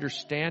sudden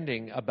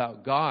understanding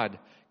about God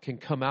can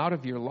come out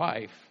of your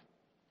life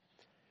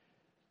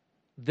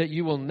that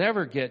you will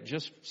never get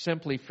just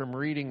simply from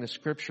reading the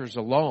Scriptures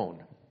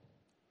alone.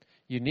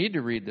 You need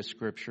to read the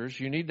Scriptures.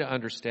 You need to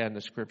understand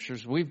the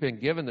Scriptures. We've been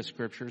given the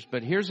Scriptures,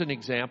 but here's an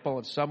example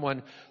of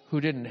someone who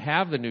didn't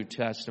have the New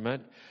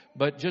Testament,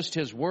 but just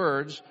his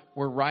words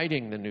were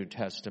writing the New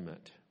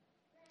Testament.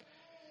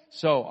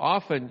 So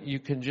often you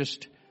can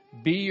just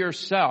be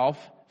yourself,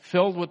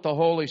 filled with the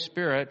Holy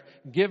Spirit,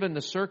 given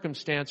the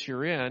circumstance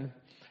you're in,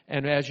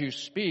 and as you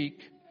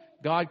speak,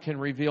 God can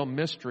reveal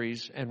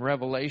mysteries and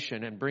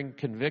revelation and bring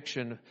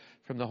conviction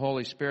from the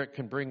Holy Spirit,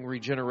 can bring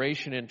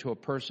regeneration into a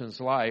person's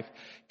life,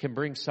 can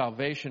bring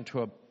salvation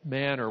to a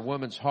man or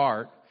woman's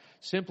heart,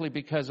 simply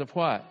because of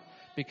what?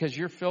 Because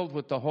you're filled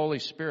with the Holy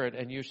Spirit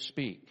and you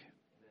speak.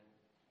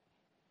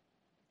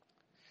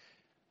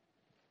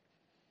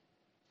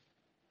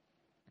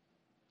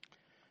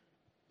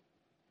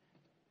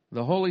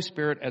 The Holy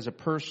Spirit as a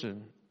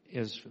person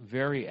is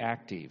very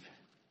active,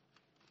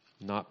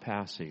 not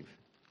passive.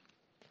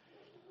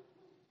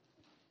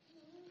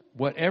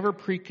 Whatever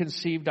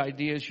preconceived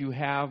ideas you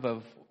have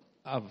of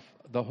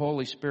the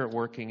Holy Spirit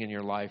working in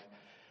your life,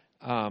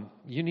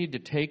 you need to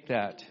take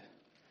that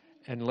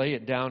and lay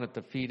it down at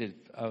the feet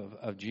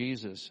of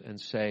Jesus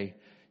and say,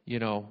 you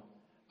know,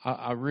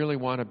 I really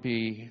want to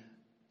be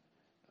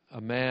a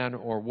man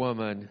or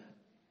woman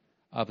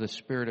of the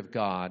Spirit of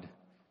God,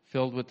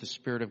 filled with the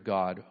Spirit of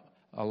God,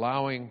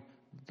 allowing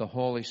the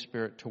Holy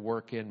Spirit to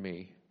work in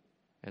me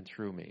and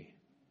through me.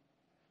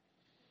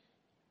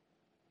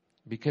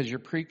 Because your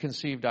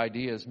preconceived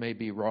ideas may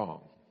be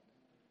wrong.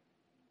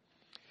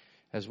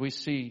 As we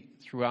see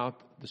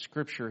throughout the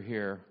Scripture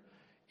here,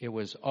 it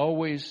was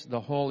always the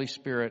Holy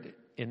Spirit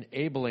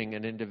enabling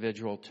an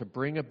individual to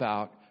bring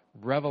about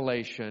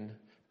revelation,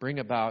 bring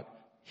about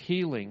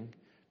healing,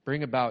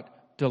 bring about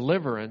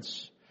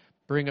deliverance,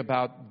 bring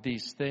about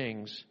these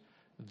things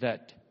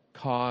that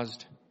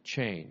caused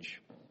change.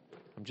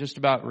 I'm just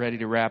about ready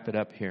to wrap it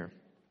up here.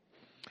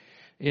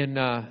 In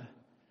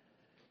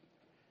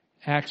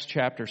Acts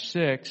chapter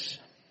 6,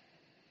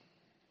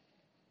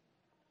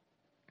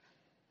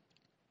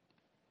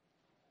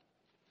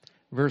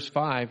 verse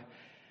 5,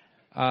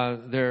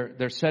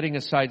 they're setting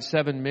aside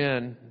 7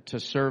 men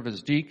to serve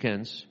as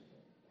deacons.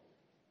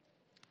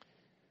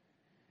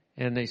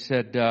 And they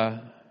said,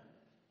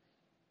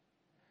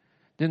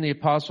 then the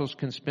apostles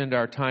can spend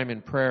our time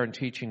in prayer and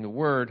teaching the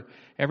word.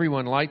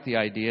 Everyone liked the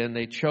idea, and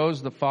they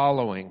chose the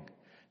following: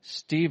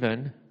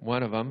 Stephen,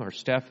 one of them, or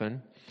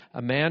Stephen,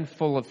 a man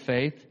full of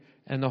faith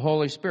and the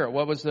Holy Spirit.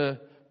 What was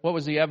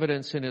the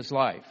evidence in his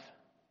life?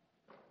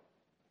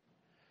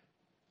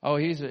 Oh,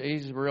 he's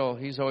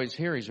always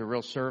here. He's a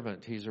real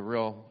servant. He's a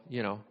real,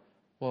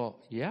 well,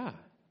 yeah.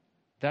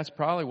 That's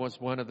probably was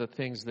one of the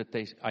things that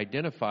they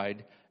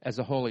identified as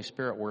the Holy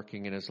Spirit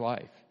working in his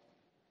life.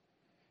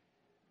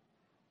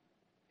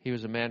 He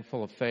was a man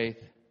full of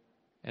faith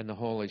and the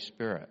Holy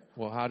Spirit.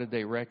 Well, how did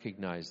they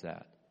recognize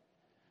that?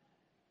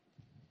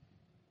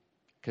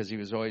 Because he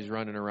was always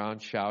running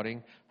around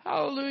shouting,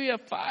 "Hallelujah,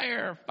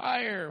 fire,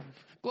 fire,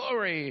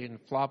 glory,"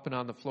 and flopping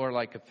on the floor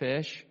like a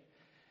fish.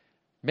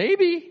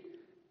 Maybe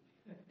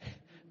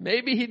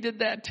he did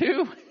that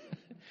too.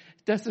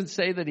 It doesn't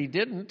say that he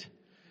didn't,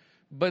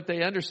 but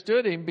they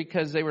understood him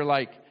because they were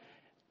like,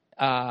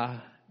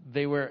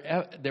 there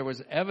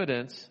was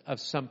evidence of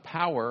some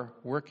power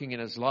working in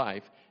his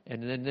life,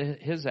 and in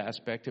his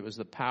aspect, it was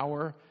the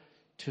power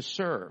to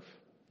serve.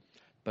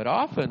 But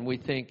often we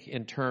think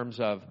in terms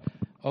of,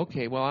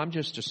 okay, well, I'm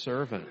just a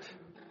servant.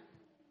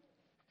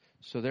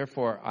 So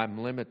therefore, I'm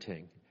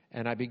limiting.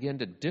 And I begin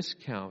to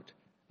discount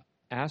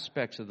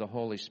aspects of the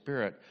Holy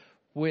Spirit,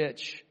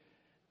 which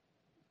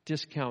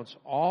discounts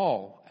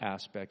all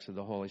aspects of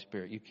the Holy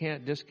Spirit. You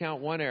can't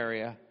discount one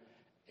area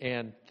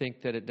and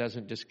think that it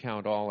doesn't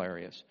discount all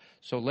areas.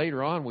 So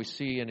later on, we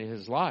see in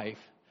his life,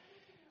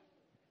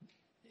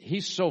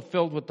 he's so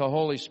filled with the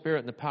Holy Spirit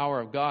and the power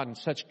of God, and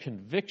such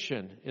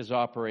conviction is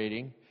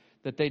operating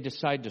that they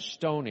decide to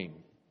stone him.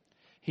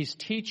 He's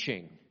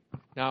teaching.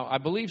 Now, I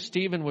believe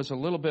Stephen was a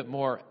little bit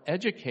more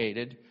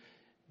educated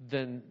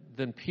than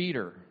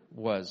Peter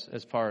was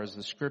as far as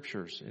the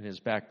scriptures in his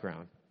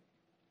background.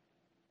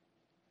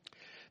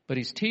 But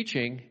he's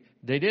teaching.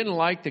 They didn't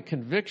like the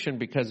conviction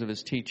because of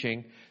his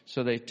teaching,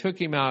 so they took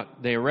him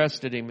out, they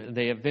arrested him, and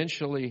they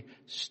eventually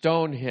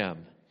stoned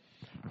him.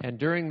 And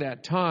during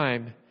that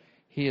time,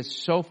 he is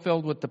so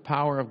filled with the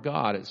power of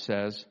God, it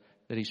says,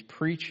 that he's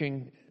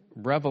preaching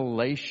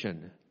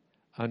revelation,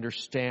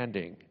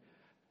 understanding,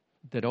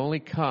 that only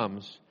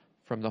comes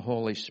from the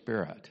Holy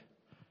Spirit.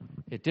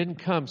 It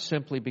didn't come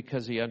simply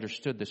because he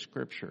understood the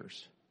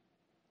Scriptures.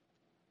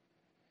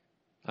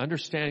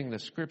 Understanding the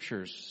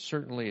Scriptures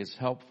certainly is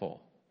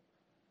helpful.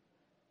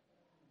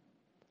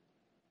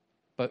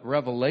 But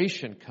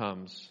revelation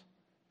comes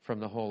from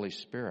the Holy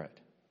Spirit.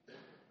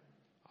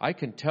 I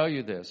can tell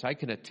you this. I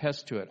can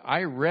attest to it.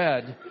 I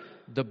read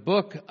the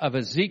book of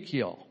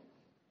Ezekiel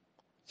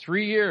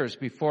 3 years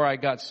before I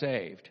got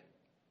saved.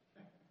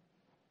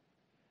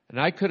 And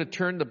I could have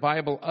turned the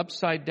Bible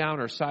upside down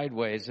or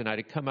sideways and I'd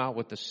have come out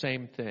with the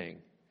same thing.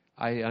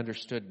 I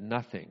understood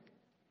nothing.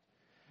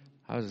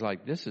 I was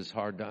like, this is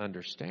hard to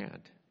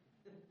understand.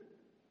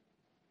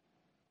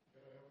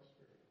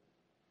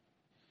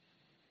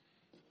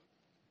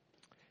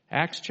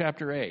 Acts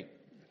chapter 8.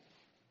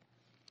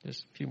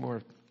 Just a few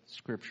more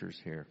scriptures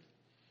here.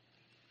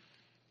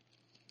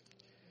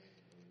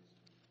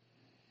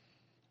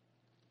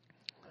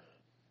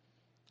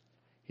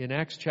 In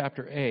Acts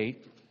chapter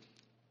 8,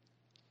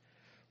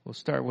 we'll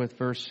start with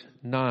verse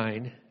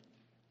 9.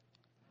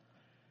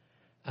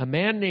 A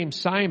man named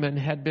Simon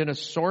had been a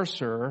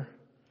sorcerer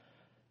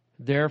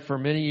there for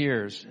many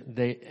years,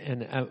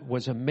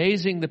 was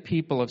amazing the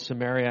people of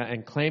Samaria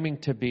and claiming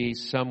to be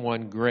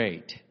someone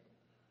great.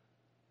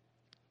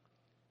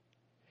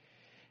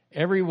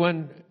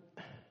 Everyone,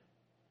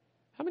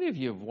 how many of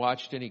you have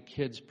watched any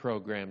kids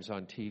programs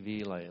on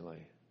TV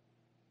lately?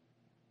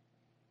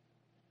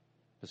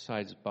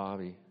 Besides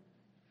Bobby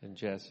and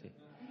Jesse.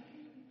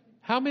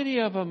 How many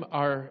of them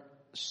are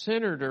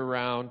centered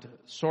around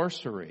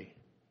sorcery?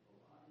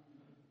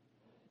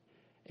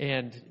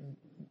 And,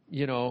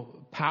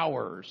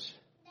 powers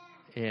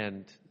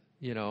and,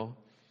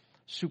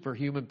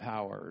 superhuman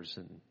powers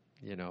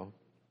and,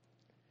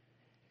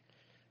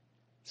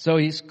 So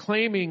he's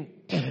claiming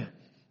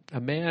a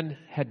man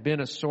had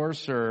been a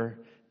sorcerer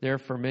there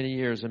for many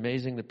years,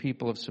 amazing the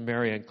people of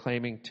Samaria and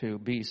claiming to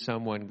be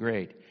someone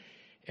great.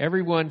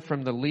 Everyone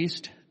from the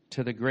least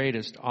to the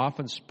greatest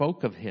often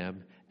spoke of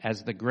him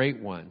as the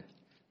great one,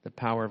 the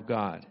power of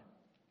God.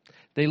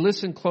 They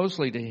listened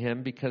closely to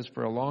him because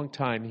for a long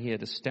time he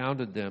had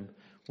astounded them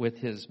with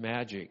his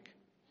magic.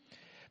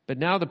 But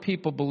now the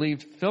people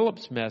believed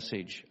Philip's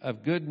message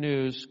of good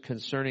news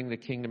concerning the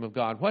kingdom of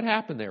God. What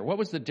happened there? What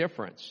was the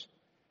difference?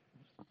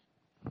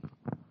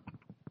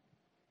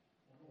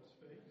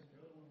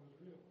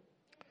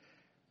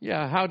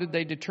 Yeah, how did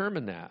they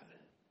determine that?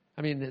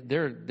 I mean,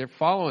 they're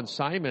following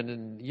Simon,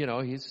 and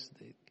he's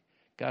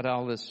got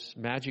all this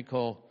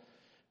magical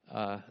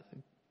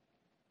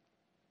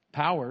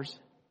powers,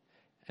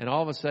 and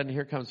all of a sudden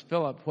here comes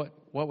Philip.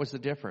 What was the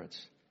difference?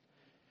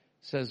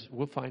 It says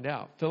we'll find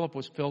out. Philip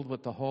was filled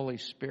with the Holy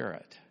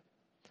Spirit,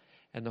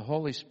 and the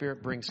Holy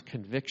Spirit brings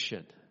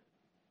conviction,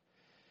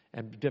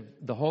 and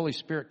the Holy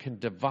Spirit can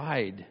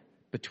divide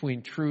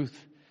between truth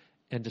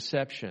and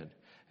deception.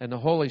 And the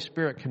Holy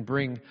Spirit can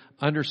bring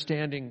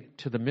understanding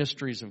to the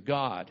mysteries of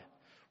God,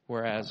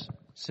 whereas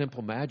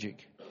simple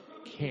magic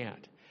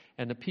can't.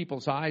 And the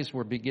people's eyes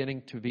were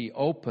beginning to be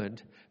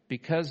opened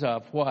because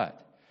of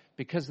what?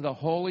 Because of the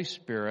Holy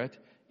Spirit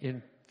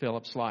in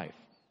Philip's life.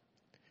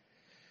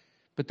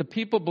 But the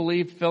people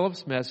believed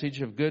Philip's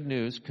message of good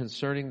news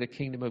concerning the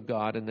kingdom of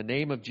God in the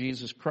name of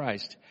Jesus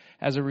Christ.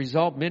 As a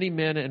result, many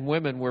men and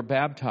women were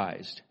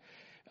baptized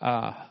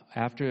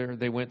after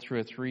they went through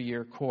a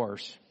 3-year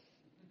course.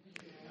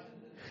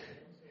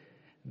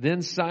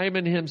 Then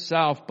Simon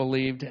himself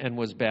believed and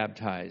was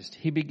baptized.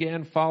 He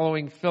began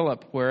following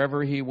Philip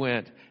wherever he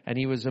went, and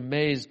he was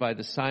amazed by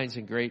the signs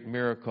and great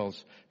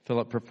miracles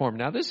Philip performed.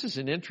 Now, this is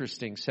an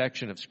interesting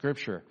section of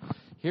Scripture.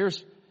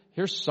 Here's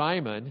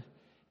Simon.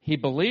 He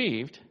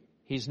believed.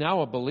 He's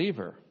now a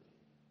believer.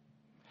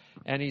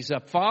 And he's a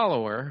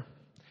follower.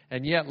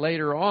 And yet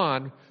later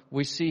on,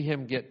 we see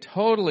him get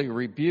totally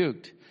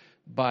rebuked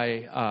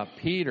by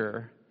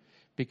Peter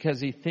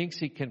because he thinks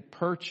he can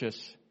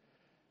purchase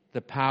the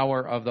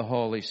power of the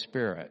Holy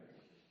Spirit.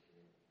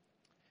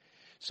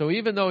 So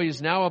even though he's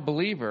now a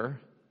believer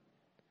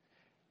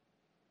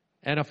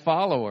and a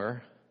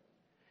follower,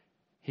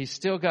 he's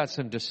still got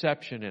some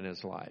deception in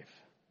his life.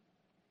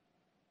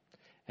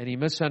 And he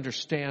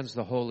misunderstands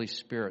the Holy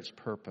Spirit's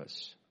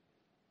purpose.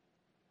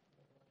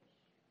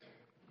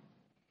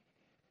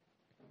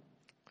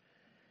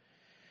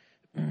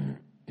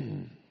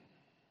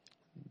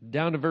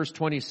 Down to verse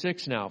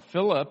 26 now.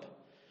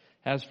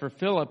 As for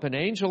Philip, an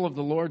angel of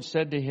the Lord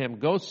said to him,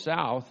 go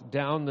south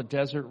down the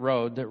desert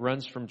road that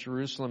runs from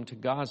Jerusalem to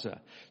Gaza.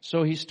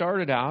 So he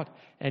started out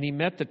and he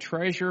met the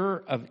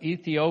treasurer of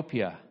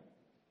Ethiopia.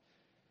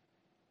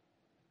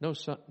 No,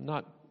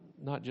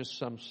 not just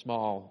some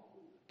small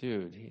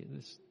dude.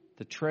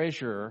 The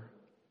treasurer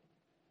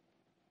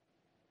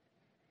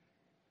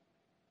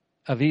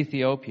of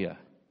Ethiopia.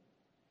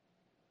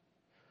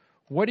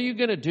 What are you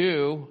going to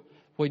do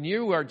when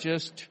you are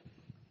just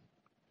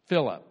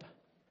Philip?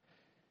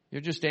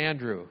 You're just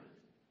Andrew.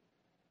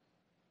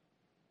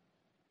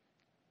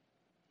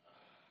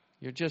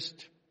 You're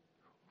just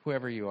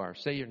whoever you are.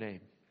 Say your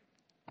name.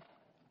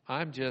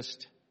 I'm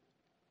just...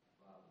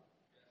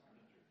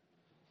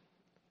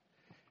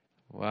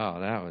 Wow,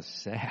 that was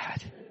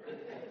sad.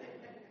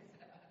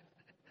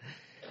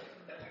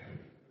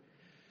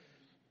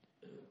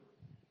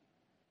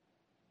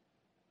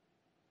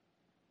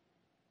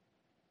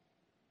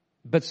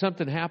 But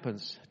something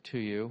happens to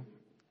you,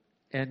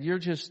 and you're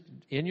just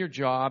in your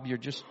job, you're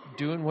just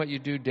doing what you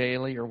do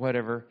daily or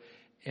whatever,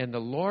 and the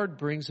Lord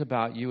brings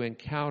about you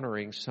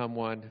encountering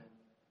someone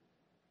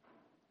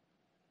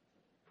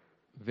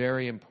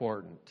very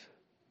important.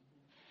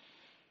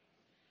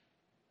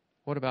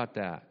 What about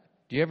that?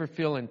 Do you ever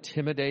feel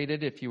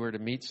intimidated if you were to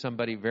meet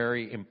somebody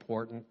very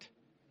important?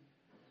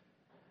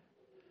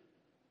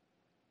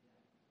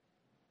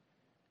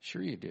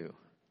 Sure you do.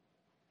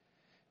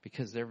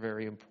 Because they're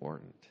very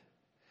important.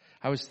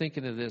 I was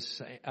thinking of this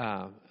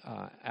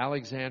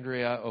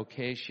Alexandria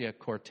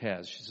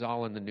Ocasio-Cortez. She's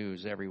all in the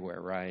news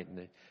everywhere, right?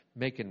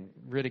 And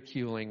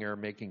ridiculing her,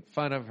 making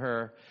fun of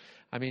her.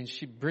 I mean,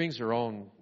 she brings her own